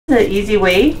The easy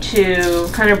way to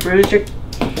kind of bruise your...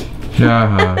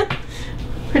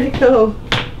 Where'd it go?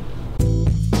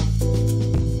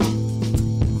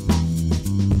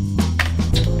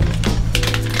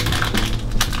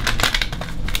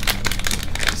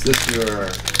 Is this your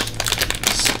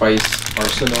spice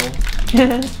arsenal?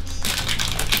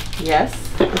 Yes,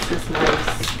 this is my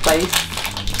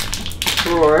spice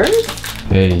drawers.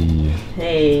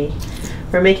 Hey,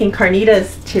 we're making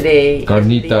carnitas today.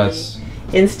 Carnitas.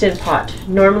 Instant pot.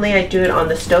 Normally I do it on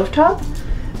the stovetop,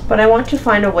 but I want to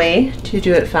find a way to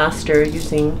do it faster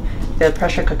using the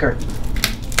pressure cooker.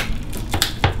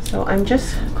 So I'm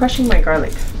just crushing my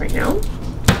garlic right now.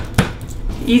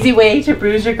 Easy way to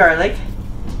bruise your garlic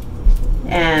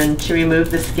and to remove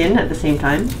the skin at the same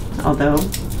time, although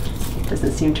it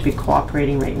doesn't seem to be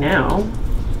cooperating right now.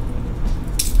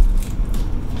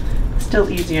 Still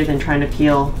easier than trying to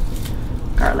peel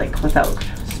garlic without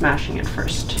smashing it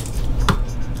first.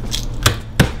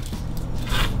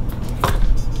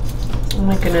 Oh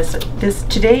my goodness,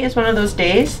 today is one of those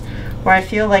days where I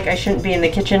feel like I shouldn't be in the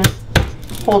kitchen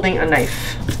holding a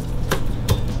knife.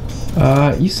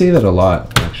 You say that a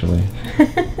lot, actually.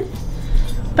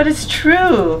 But it's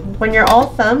true. When you're all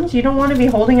thumbs, you don't want to be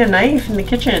holding a knife in the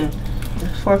kitchen.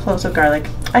 4 cloves of garlic.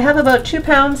 I have about 2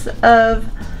 pounds of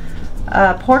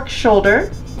pork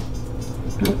shoulder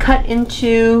cut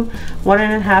into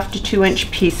 1.5 to 2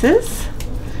 inch pieces.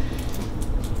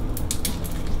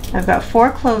 I've got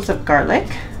 4 cloves of garlic,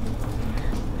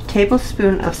 a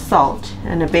tablespoon of salt,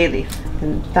 and a bay leaf,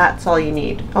 and that's all you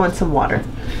need. Oh, and some water.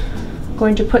 I'm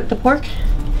going to put the pork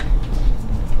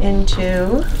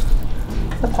into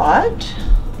the pot.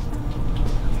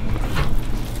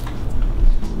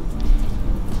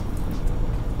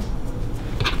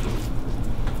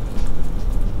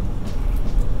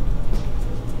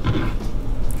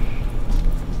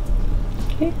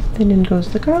 Okay, then in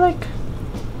goes the garlic.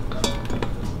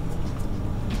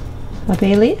 A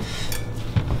bay leaf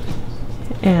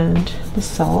and the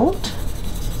salt,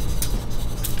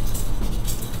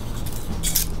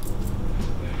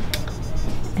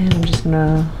 and I'm just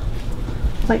gonna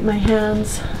wipe my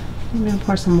hands. I'm gonna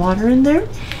pour some water in there.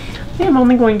 Okay, I'm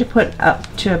only going to put up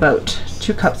to about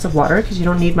 2 cups of water because you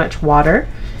don't need much water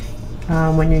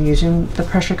when you're using the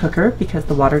pressure cooker because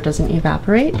the water doesn't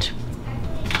evaporate.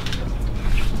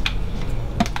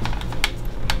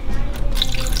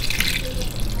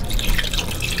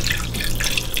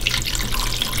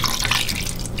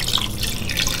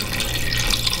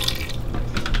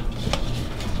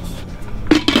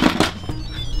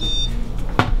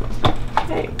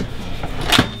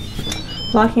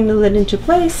 Locking the lid into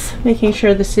place, making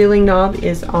sure the sealing knob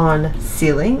is on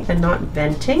sealing and not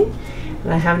venting.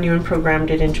 And I haven't even programmed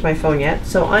it into my phone yet.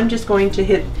 So I'm just going to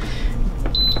hit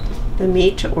the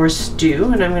meat or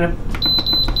stew and I'm going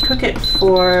to cook it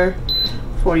for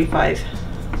 45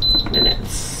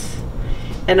 minutes.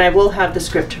 And I will have the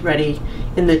script ready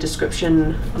in the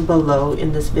description below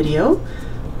in this video.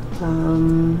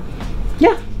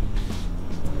 Yeah,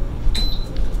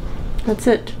 that's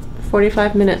it,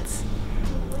 45 minutes.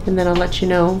 And then I'll let you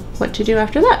know what to do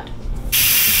after that.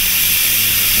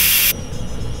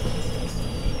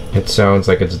 It sounds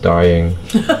like it's dying.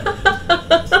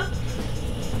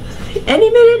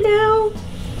 Any minute now.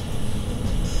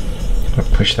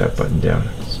 I'll push that button down.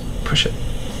 Just push it.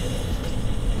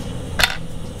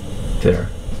 There.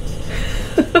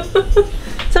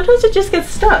 Sometimes it just gets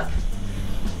stuck.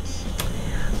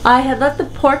 I had let the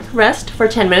pork rest for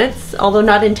 10 minutes, although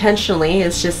not intentionally.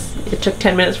 It's just, it took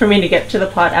 10 minutes for me to get to the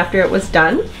pot after it was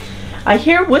done. I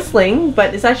hear whistling,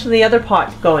 but it's actually the other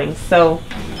pot going, so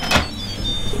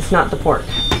it's not the pork.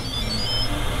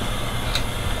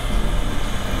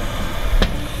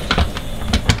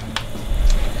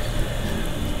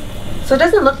 So it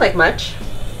doesn't look like much,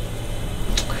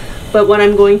 but what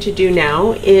I'm going to do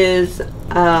now is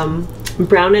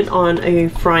brown it on a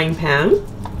frying pan.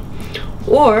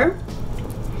 Or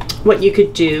what you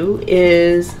could do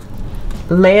is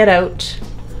lay it out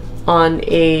on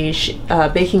a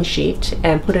baking sheet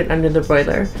and put it under the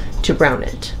broiler to brown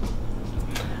it.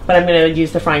 But I'm going to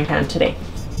use the frying pan today.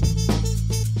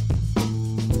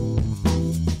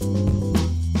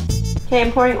 Okay,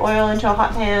 I'm pouring oil into a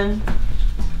hot pan.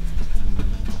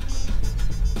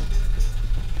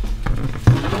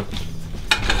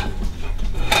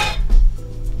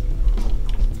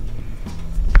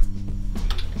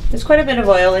 There's quite a bit of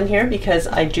oil in here because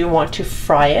I do want to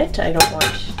fry it. I don't want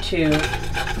to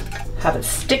have it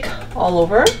stick all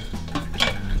over. Woo.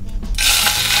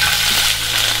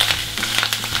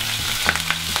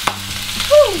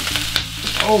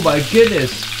 Oh my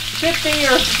goodness! Good thing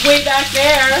you're way back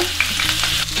there.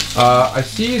 I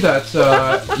see that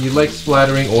you like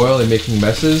splattering oil and making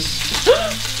messes.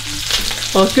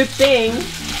 Well, good thing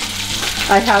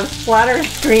I have splatter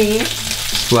screen.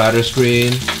 Splatter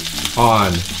screen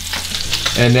on.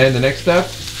 And then the next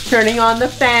step? Turning on the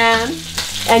fan.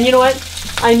 And you know what?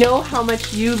 I know how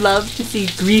much you love to see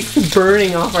grease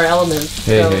burning off our elements.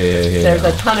 Hey, so hey, there's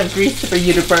a ton of grease for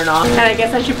you to burn off. And I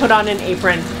guess I should put on an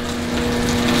apron.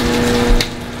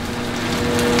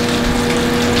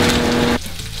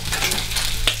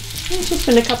 It's just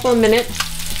been a couple of minutes.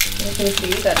 You can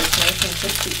see that it's nice and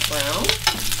crispy brown.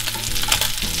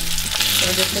 So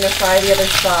we're just going to fry the other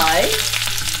side.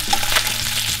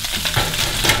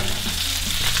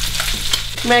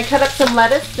 I'm going to cut up some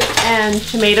lettuce and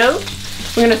tomato.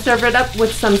 We're going to serve it up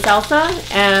with some salsa,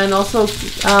 and also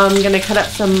I'm going to cut up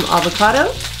some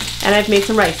avocado, and I've made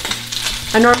some rice.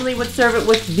 I normally would serve it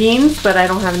with beans, but I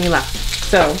don't have any left.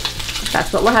 So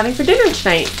that's what we're having for dinner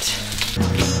tonight.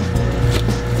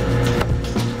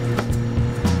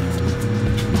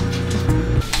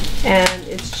 And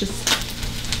it's just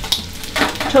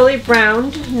totally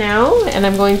browned now, and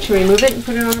I'm going to remove it and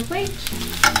put it on a plate.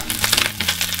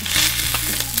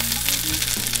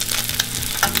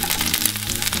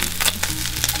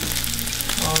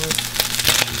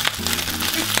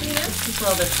 Where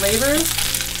all the flavor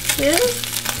is.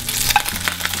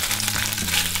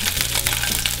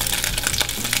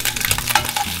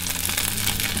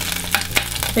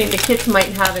 I think the kids might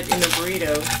have it in a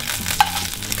burrito.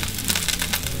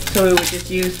 So we would just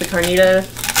use the carnita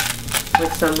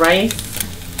with some rice,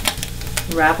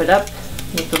 wrap it up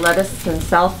with the lettuce and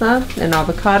salsa and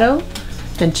avocado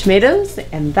and tomatoes,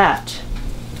 and that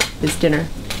is dinner.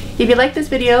 If you like this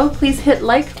video, please hit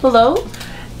like below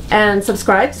and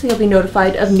subscribe so you'll be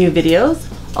notified of new videos.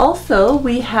 Also,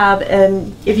 we have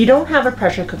if you don't have a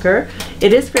pressure cooker,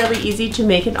 it is fairly easy to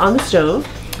make it on the stove.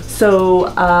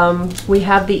 So we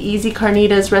have the easy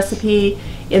carnitas recipe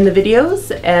in the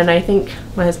videos, and I think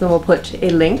my husband will put a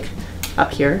link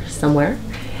up here somewhere,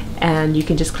 and you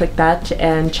can just click that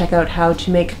and check out how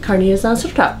to make carnitas on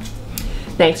stovetop.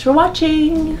 Thanks for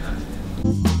watching!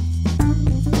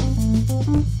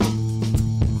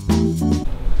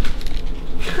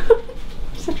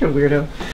 Such a weirdo.